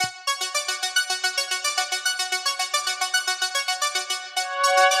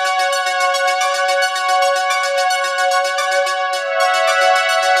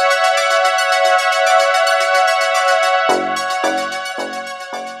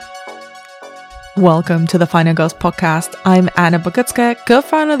Welcome to the Final Ghost podcast. I'm Anna Bogutska,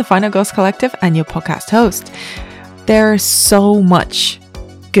 co-founder of the Final Ghost Collective and your podcast host. There's so much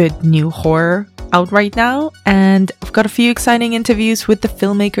good new horror out right now, and I've got a few exciting interviews with the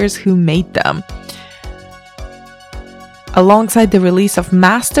filmmakers who made them. Alongside the release of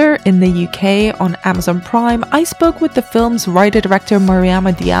Master in the UK on Amazon Prime, I spoke with the film's writer-director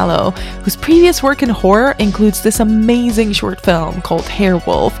Mariama Diallo, whose previous work in horror includes this amazing short film called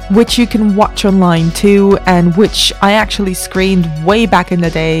Hairwolf, which you can watch online too, and which I actually screened way back in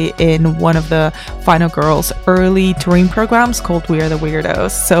the day in one of the Final Girls' early touring programs called We Are the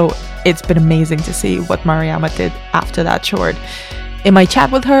Weirdos. So it's been amazing to see what Mariama did after that short. In my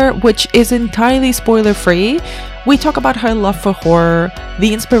chat with her, which is entirely spoiler-free, we talk about her love for horror,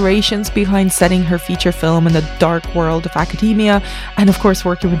 the inspirations behind setting her feature film in the dark world of academia, and of course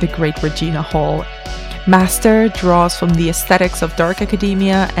working with the great Regina Hall. Master draws from the aesthetics of dark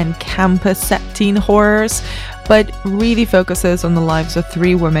academia and campus set teen horrors, but really focuses on the lives of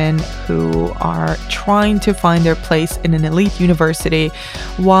three women who are trying to find their place in an elite university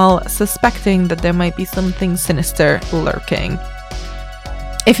while suspecting that there might be something sinister lurking.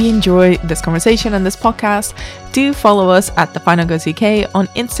 If you enjoy this conversation and this podcast, do follow us at The Final Ghost UK on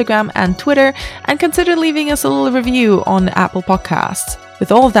Instagram and Twitter, and consider leaving us a little review on Apple Podcasts.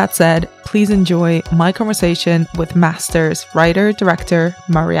 With all of that said, please enjoy my conversation with Master's writer-director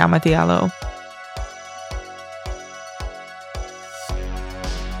Mariama Diallo.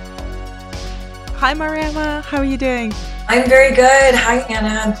 Hi Mariama, how are you doing? I'm very good. Hi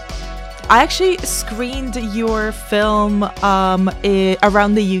Anna. I actually screened your film around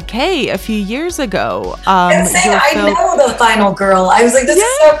the UK a few years ago. I know The Final Girl. I was like, this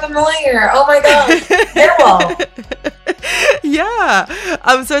is so familiar. Oh my gosh. Farewell.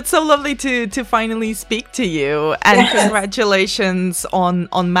 Yeah. So it's so lovely to finally speak to you, and congratulations on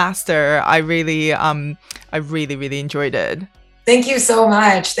Master. I really enjoyed it. Thank you so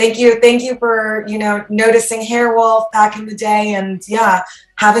much. Thank you for, noticing Hairwolf back in the day, and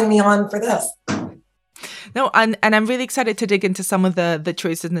having me on for this. No, and I'm really excited to dig into some of the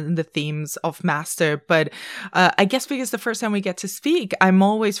choices and the themes of Master. But I guess because the first time we get to speak, I'm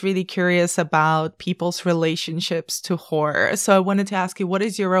always really curious about people's relationships to horror. So I wanted to ask you, what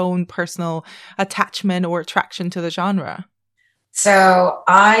is your own personal attachment or attraction to the genre? So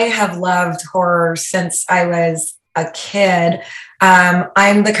I have loved horror since I was a kid.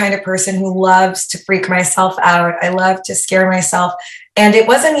 I'm the kind of person who loves to freak myself out. I love to scare myself. And it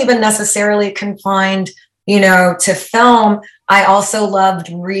wasn't even necessarily confined, to film. I also loved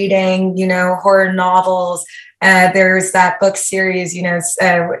reading, horror novels. There's that book series,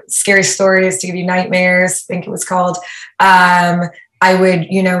 Scary Stories to Give You Nightmares, I think it was called. I would,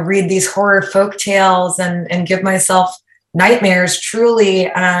 read these horror folk tales and give myself nightmares, truly.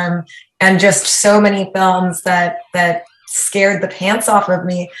 And just so many films that scared the pants off of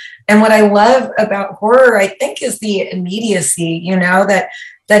me. And what I love about horror, I think, is the immediacy,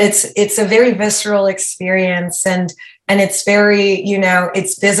 that it's a very visceral experience, and it's very,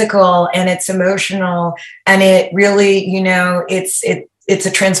 it's physical and it's emotional, and it really, it's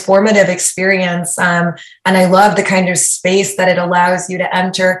a transformative experience. And I love the kind of space that it allows you to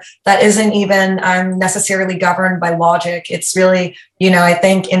enter that isn't even necessarily governed by logic. It's really, I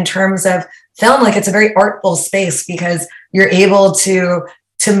think in terms of film, like, it's a very artful space because you're able to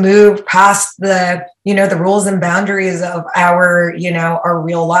move past the, the rules and boundaries of our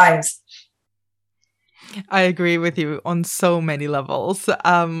real lives. I agree with you on so many levels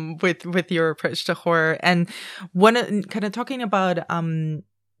with your approach to horror. And one kind of talking about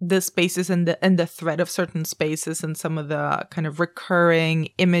the spaces and the threat of certain spaces and some of the kind of recurring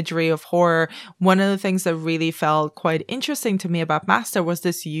imagery of horror. One of the things that really felt quite interesting to me about Master was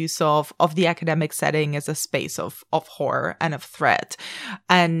this use of the academic setting as a space of horror and of threat.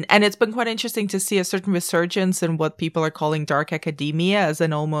 And it's been quite interesting to see a certain resurgence in what people are calling dark academia as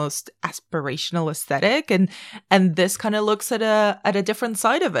an almost aspirational aesthetic. And this kind of looks at a different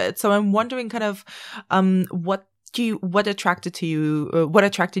side of it. So I'm wondering kind of what attracted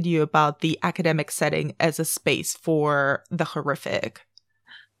you about the academic setting as a space for the horrific?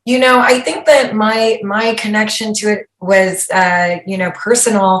 I think that my connection to it was,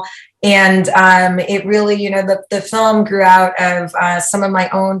 personal. And it really, the film grew out of some of my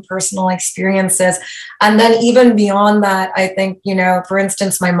own personal experiences. And then even beyond that, I think, for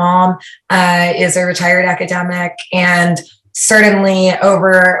instance, my mom is a retired academic. And certainly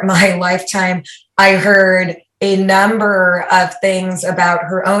over my lifetime, I heard a number of things about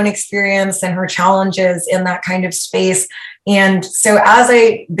her own experience and her challenges in that kind of space. And so as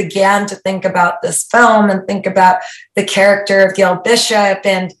I began to think about this film and think about the character of Gail Bishop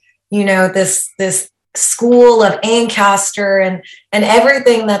and this school of Ancaster and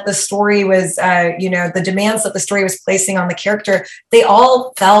everything that the story was, the demands that the story was placing on the character, they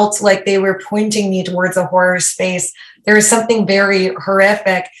all felt like they were pointing me towards a horror space. There was something very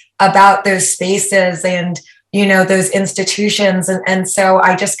horrific about those spaces and, those institutions. And so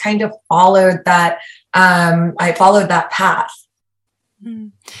I just kind of followed that. I followed that path.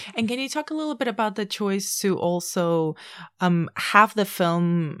 And can you talk a little bit about the choice to also have the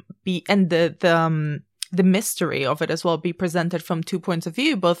film be, and the mystery of it as well, be presented from two points of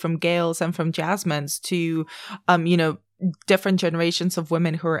view, both from Gail's and from Jasmine's, to different generations of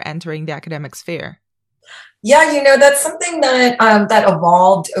women who are entering the academic sphere? Yeah, that's something that that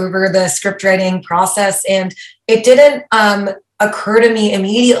evolved over the script writing process, and it didn't occur to me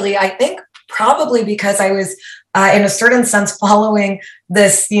immediately. I think probably because I was, in a certain sense, following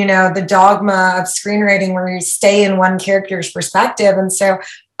this, the dogma of screenwriting where you stay in one character's perspective. And so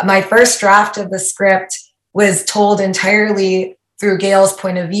my first draft of the script was told entirely through Gail's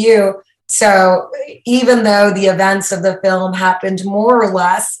point of view. So even though the events of the film happened more or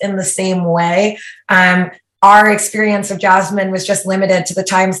less in the same way, our experience of Jasmine was just limited to the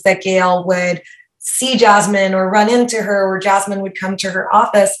times that Gail would see Jasmine or run into her, or Jasmine would come to her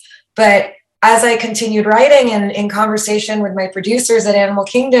office. But as I continued writing and in conversation with my producers at Animal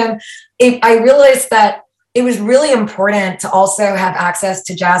Kingdom, I realized that it was really important to also have access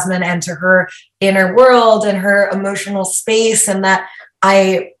to Jasmine and to her inner world and her emotional space, and that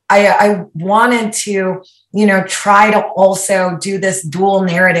I wanted to, try to also do this dual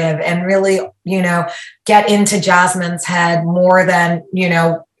narrative and really, get into Jasmine's head more than,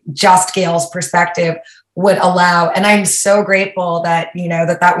 just Gail's perspective would allow. And I'm so grateful that,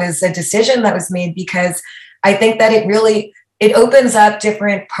 that was a decision that was made, because I think that it opens up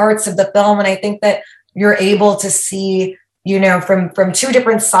different parts of the film. And I think that you're able to see, from two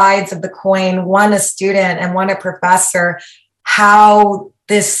different sides of the coin, one a student and one a professor, how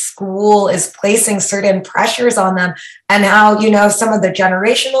this school is placing certain pressures on them, and how, some of the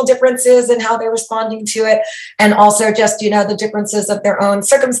generational differences and how they're responding to it. And also just, the differences of their own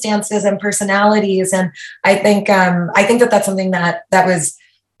circumstances and personalities. And I think that that's something that was,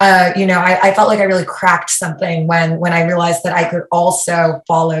 I felt like I really cracked something when I realized that I could also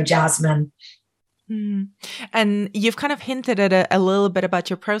follow Jasmine. And you've kind of hinted at a little bit about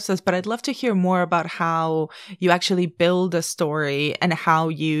your process, but I'd love to hear more about how you actually build a story and how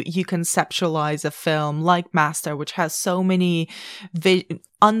you conceptualize a film like Master, which has so many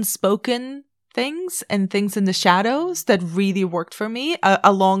unspoken things and things in the shadows that really worked for me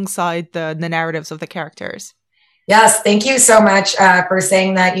alongside the narratives of the characters. Yes, thank you so much for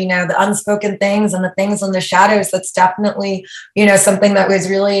saying that, the unspoken things and the things in the shadows. That's definitely, something that was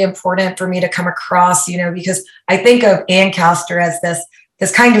really important for me to come across, because I think of Ancaster as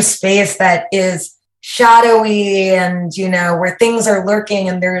this kind of space that is shadowy and, where things are lurking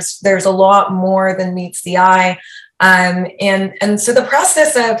and there's a lot more than meets the eye. And so the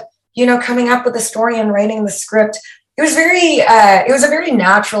process of, coming up with the story and writing the script, it was a very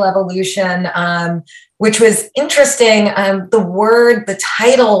natural evolution, which was interesting. The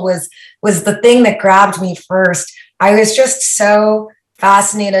title was the thing that grabbed me first. I was just so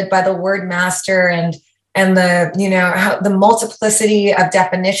fascinated by the word master and the, how the multiplicity of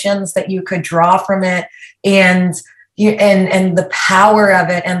definitions that you could draw from it, and the power of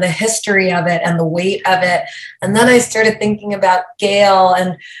it and the history of it and the weight of it. And then I started thinking about Gail,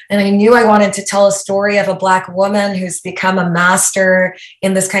 and I knew I wanted to tell a story of a Black woman who's become a master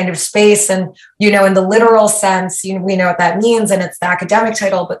in this kind of space. And, in the literal sense, we know what that means, and it's the academic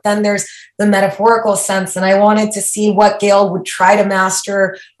title, but then there's the metaphorical sense. And I wanted to see what Gail would try to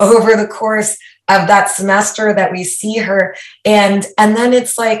master over the course of that semester that we see her. And then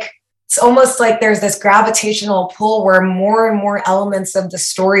it's almost like there's this gravitational pull where more and more elements of the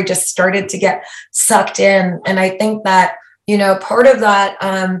story just started to get sucked in. And I think that, part of that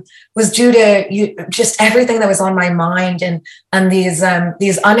was due to just everything that was on my mind and these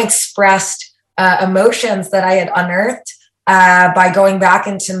unexpressed emotions that I had unearthed by going back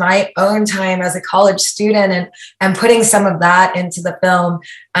into my own time as a college student and putting some of that into the film.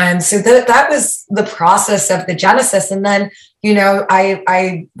 So that was the process of the genesis. And then,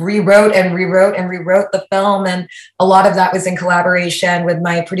 I rewrote the film. And a lot of that was in collaboration with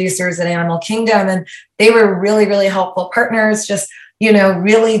my producers at Animal Kingdom. And they were really, really helpful partners, just,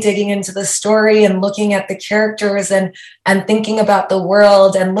 really digging into the story and looking at the characters and thinking about the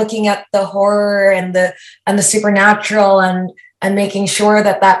world and looking at the horror and the supernatural and making sure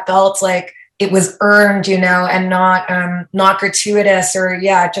that felt like it was earned, and not gratuitous, or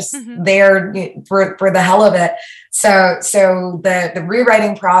just there for the hell of it. So the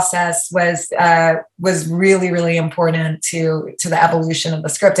rewriting process was really, really important to the evolution of the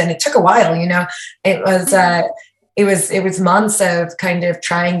script, and it took a while. It was it was months of kind of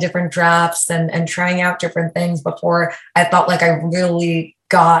trying different drafts and trying out different things before I felt like I really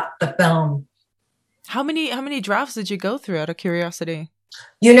got the film. How many drafts did you go through, out of curiosity?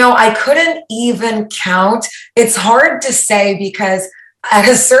 I couldn't even count. It's hard to say, because at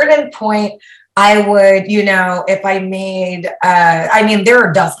a certain point, I would, if I made, there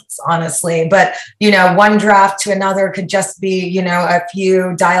are dozens, honestly, but, one draft to another could just be, a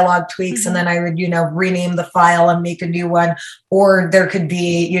few dialogue tweaks, and then I would, rename the file and make a new one. Or there could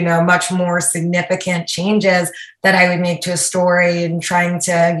be, much more significant changes that I would make to a story, and trying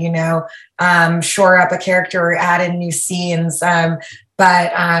to, shore up a character or add in new scenes.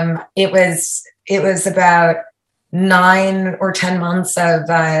 But it was about 9 or 10 months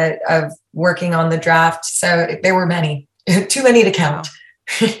of working on the draft. So there were many, too many to count.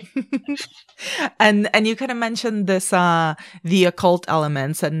 And you kind of mentioned this, the occult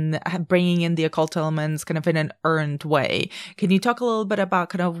elements, and bringing in the occult elements kind of in an earned way. Can you talk a little bit about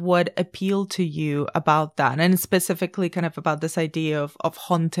kind of what appealed to you about that, and specifically kind of about this idea of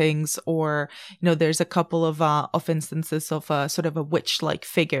hauntings, or there's a couple of instances of a sort of a witch-like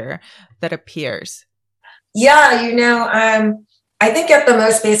figure that appears. Yeah, I think at the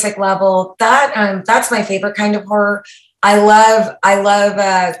most basic level, that's my favorite kind of horror. I love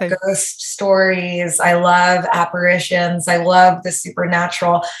ghost stories. I love apparitions. I love the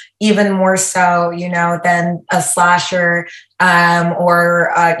supernatural, even more so, than a slasher,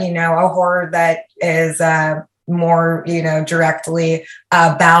 or a horror that is more, directly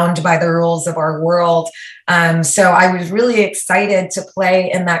bound by the rules of our world. So I was really excited to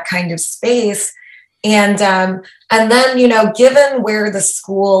play in that kind of space. And then, given where the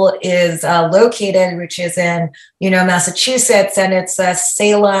school is located, which is in, Massachusetts, and it's a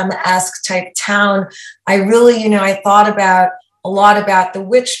Salem-esque type town, I really, I thought a lot about the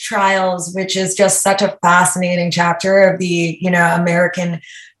witch trials, which is just such a fascinating chapter of the, American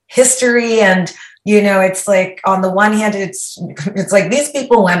history. And, it's like, on the one hand, it's like these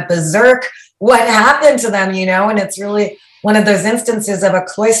people went berserk. What happened to them, and it's really one of those instances of a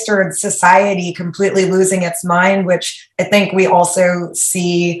cloistered society completely losing its mind, which I think we also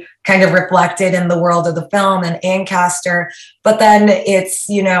see kind of reflected in the world of the film and Ancaster. But then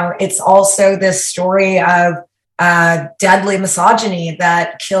it's also this story of deadly misogyny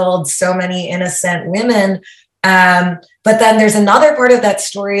that killed so many innocent women. But then there's another part of that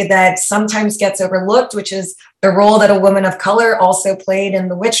story that sometimes gets overlooked, which is the role that a woman of color also played in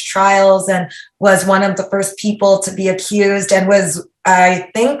the witch trials, and was one of the first people to be accused, and was,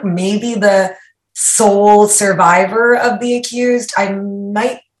 I think, maybe the sole survivor of the accused. I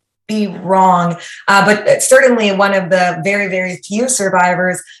might be wrong, but certainly one of the very, very few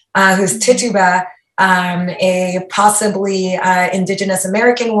survivors, who's Tituba, a possibly Indigenous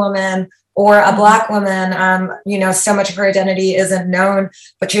American woman, or a Black woman. So much of her identity isn't known,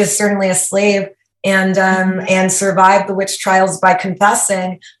 but she was certainly a slave, and survived the witch trials by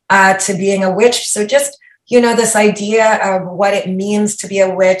confessing to being a witch. So just, this idea of what it means to be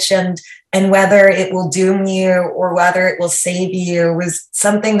a witch, and whether it will doom you or whether it will save you, was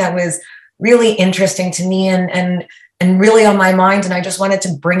something that was really interesting to me, and really on my mind. And I just wanted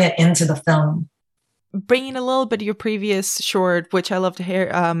to bring it into the film. Bringing a little bit of your previous short, which I loved,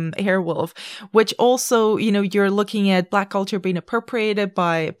 Hairwolf, which also, you're looking at Black culture being appropriated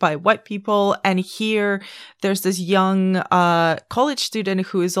by white people. And here there's this young college student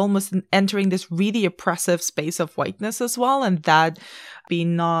who is almost entering this really oppressive space of whiteness as well. And that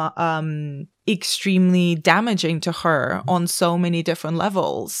being not extremely damaging to her on so many different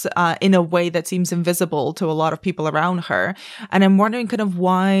levels, in a way that seems invisible to a lot of people around her. And I'm wondering kind of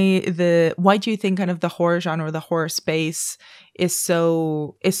why do you think kind of the horror genre, the horror space is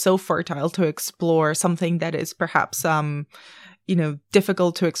so fertile to explore something that is perhaps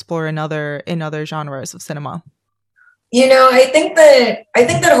difficult to explore in other genres of cinema? I think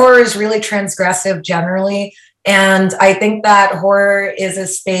that horror is really transgressive generally. And I think that horror is a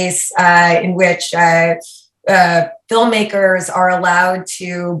space in which filmmakers are allowed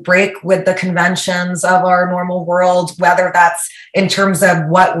to break with the conventions of our normal world, whether that's in terms of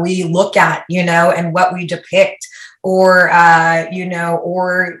what we look at, and what we depict, or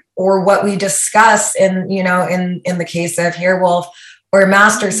or what we discuss in the case of Hairwolf, or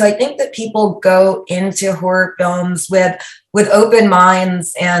Master. So I think that people go into horror films with open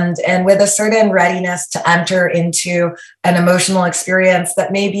minds and with a certain readiness to enter into an emotional experience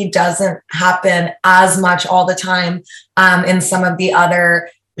that maybe doesn't happen as much all the time in some of the other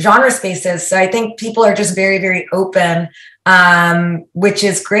genre spaces. So I think people are just very, very open, which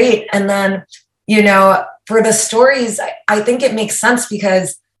is great. And then, for the stories, I think it makes sense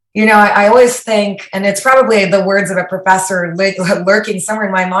because I always think, and it's probably the words of a professor lurking somewhere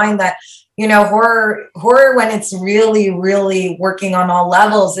in my mind, that, horror when it's really, really working on all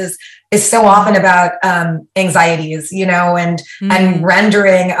levels is so often about anxieties, and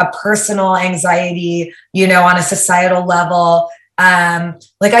rendering a personal anxiety, on a societal level.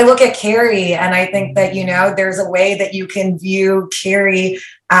 Like I look at Carrie and I think that, there's a way that you can view Carrie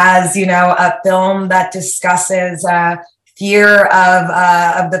as, a film that discusses fear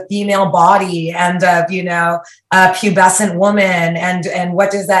of the female body and of, a pubescent woman and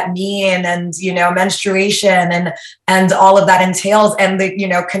what does that mean? And, menstruation and all of that entails, and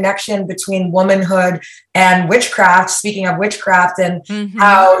the, connection between womanhood and witchcraft, speaking of witchcraft, and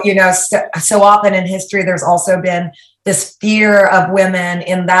how, so often in history, there's also been this fear of women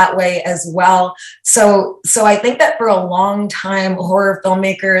in that way as well. So I think that for a long time, horror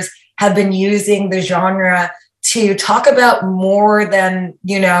filmmakers have been using the genre to talk about more than,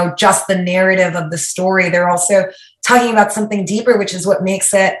 just the narrative of the story. They're also talking about something deeper, which is what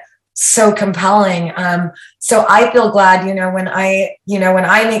makes it so compelling. So I feel glad, when I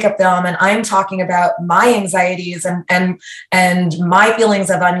make a film and I'm talking about my anxieties and my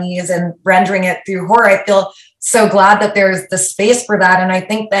feelings of unease and rendering it through horror, I feel so glad that there's the space for that. And I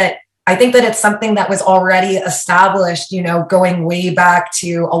think that it's something that was already established, going way back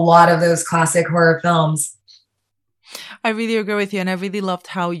to a lot of those classic horror films. I really agree with you. And I really loved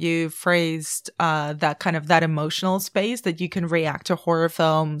how you phrased that emotional space that you can react to horror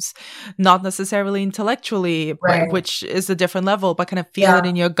films, not necessarily intellectually, right, but, which is a different level, but kind of feel it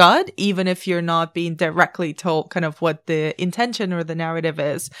in your gut, even if you're not being directly told kind of what the intention or the narrative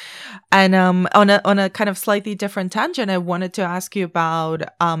is. And on a kind of slightly different tangent, I wanted to ask you about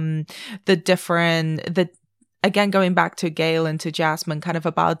again, going back to Gail and to Jasmine, kind of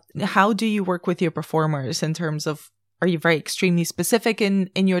about how do you work with your performers in terms of, are you very extremely specific in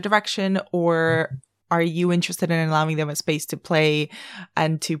your direction, or are you interested in allowing them a space to play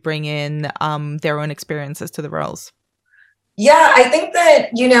and to bring in their own experiences to the roles? Yeah, I think that,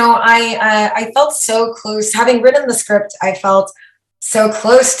 I felt so close. Having written the script, I felt so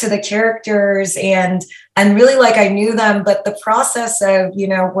close to the characters and really like I knew them. But the process of,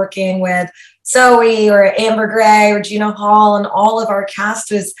 working with Zoe or Amber Gray or Gina Hall and all of our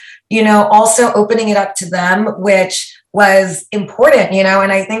cast was, also opening it up to them, which was important,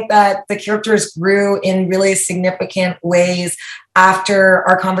 and I think that the characters grew in really significant ways after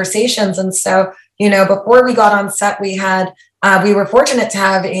our conversations. And so, before we got on set, we were fortunate to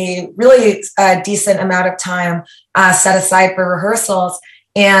have a really decent amount of time set aside for rehearsals.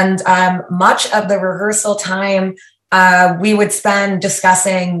 And much of the rehearsal time we would spend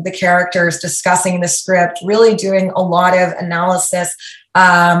discussing the characters, discussing the script, really doing a lot of analysis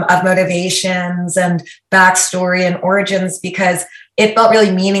of motivations and backstory and origins, because it felt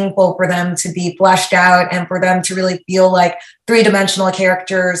really meaningful for them to be fleshed out and for them to really feel like three-dimensional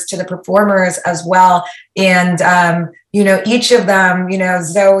characters to the performers as well. And, each of them,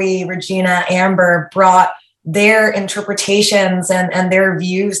 Zoe, Regina, Amber, brought their interpretations and their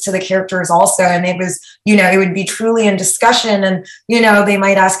views to the characters also. And it was, it would be truly in discussion, and, they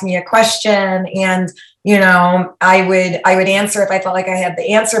might ask me a question and, I would answer if I felt like I had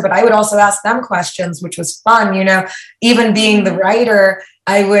the answer, but I would also ask them questions, which was fun. Even being the writer,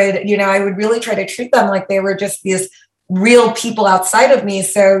 I would really try to treat them like they were just these real people outside of me.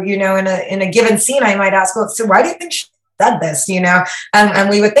 So, in a given scene, I might ask, well, so why do you think she said this, and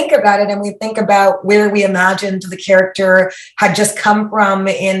we would think about it, and we think about where we imagined the character had just come from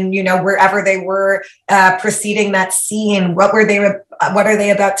in, wherever they were preceding that scene. What are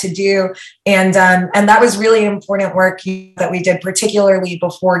they about to do? And that was really important work that we did, particularly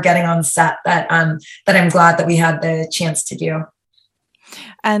before getting on set, that I'm glad that we had the chance to do.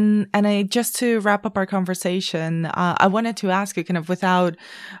 And I, just to wrap up our conversation, I wanted to ask you, kind of without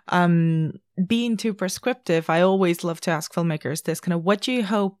being too prescriptive, I always love to ask filmmakers this, kind of, what do you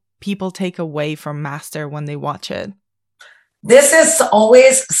hope people take away from Master when they watch it? This is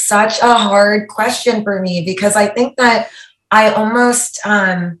always such a hard question for me, because I think that I almost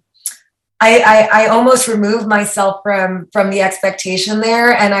I almost remove myself from the expectation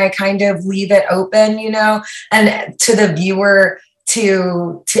there, and I kind of leave it open, and to the viewer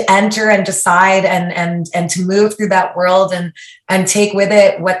to enter and decide and to move through that world and take with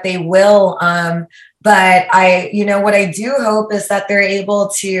it what they will. But what I do hope is that they're able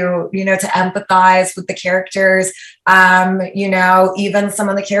to, to empathize with the characters, even some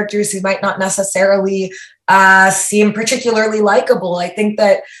of the characters who might not necessarily seem particularly likable. I think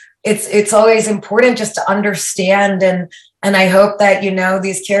that it's always important just to understand, and I hope that,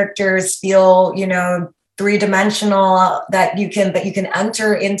 these characters feel, three-dimensional, that you can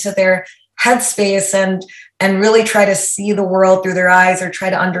enter into their headspace and really try to see the world through their eyes, or try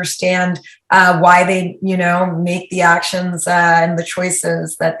to understand why they, make the actions and the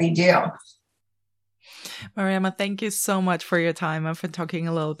choices that they do. Mariama, thank you so much for your time and for talking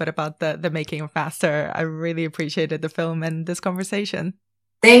a little bit about the making of Master. I really appreciated the film and this conversation.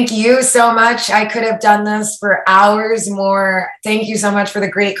 Thank you so much. I could have done this for hours more. Thank you so much for the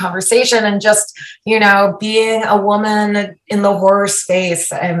great conversation and just, being a woman in the horror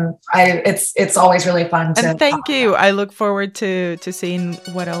space. And it's always really fun. And thank you. I look forward to seeing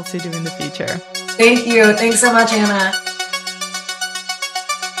what else you do in the future. Thank you. Thanks so much, Anna.